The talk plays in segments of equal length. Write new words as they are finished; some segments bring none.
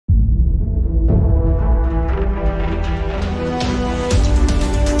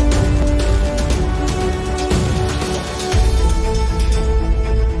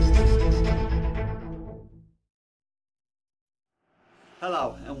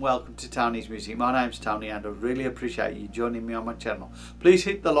and welcome to Tony's Music. My name's Tony and I really appreciate you joining me on my channel. Please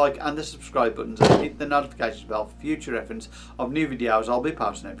hit the like and the subscribe buttons and hit the notification bell for future reference of new videos I'll be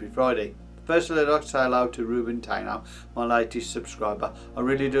posting every Friday. Firstly, I'd like to say hello to Ruben Tano, my latest subscriber. I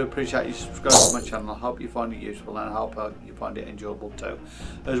really do appreciate you subscribing to my channel. I hope you find it useful and I hope you find it enjoyable too.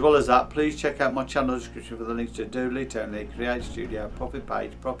 As well as that, please check out my channel description for the links to Doodly, Turnley, Create Studio, Profit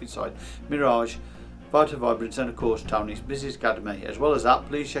Page, Profit Site, Mirage, Vital Vibrance and of course Tony's Business Academy. As well as that,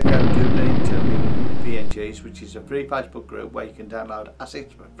 please check out Doodly, Turnley PNGs, which is a free Facebook group where you can download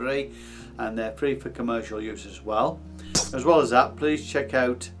assets for free and they're free for commercial use as well. As well as that, please check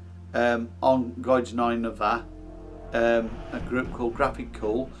out on Guides 9 of that a group called Graphic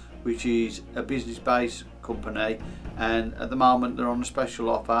Cool, which is a business based company, and at the moment they're on a special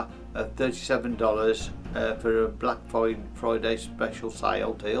offer of $37 for a Black Friday special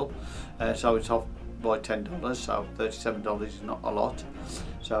sale deal, so it's off by $10, so $37 is not a lot.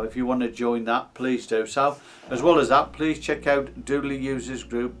 So if you want to join that, please do so. As well as that, please check out Doodly Users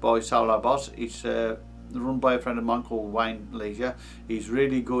Group by Solo Boss. It's run by a friend of mine called Wayne Leisure. He's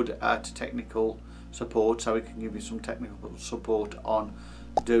really good at technical support, so he can give you some technical support on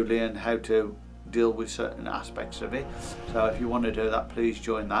Doodly and how to deal with certain aspects of it. So if you want to do that, please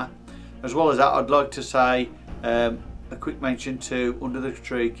join that. As well as that, I'd like to say a quick mention to Under the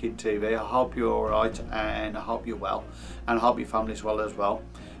Tree Kid TV. I hope you're alright and I hope you're well, and I hope your family's well as well.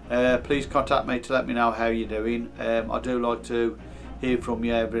 Please contact me to let me know how you're doing. I do like to hear from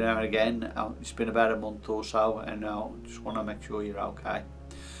you every now and again. It's been about a month or so and I just want to make sure you're okay.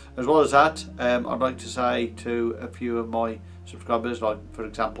 As well as that, I'd like to say to a few of my subscribers, like for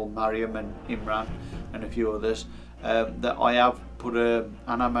example Mariam and Imran and a few others, that I have put an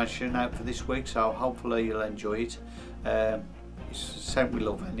animation out for this week, so hopefully you'll enjoy it. It's sent with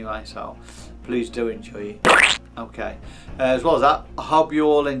love anyway, so please do enjoy it. Okay. As well as that, I hope you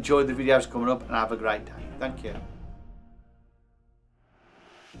all enjoy the videos coming up and have a great day. Thank you.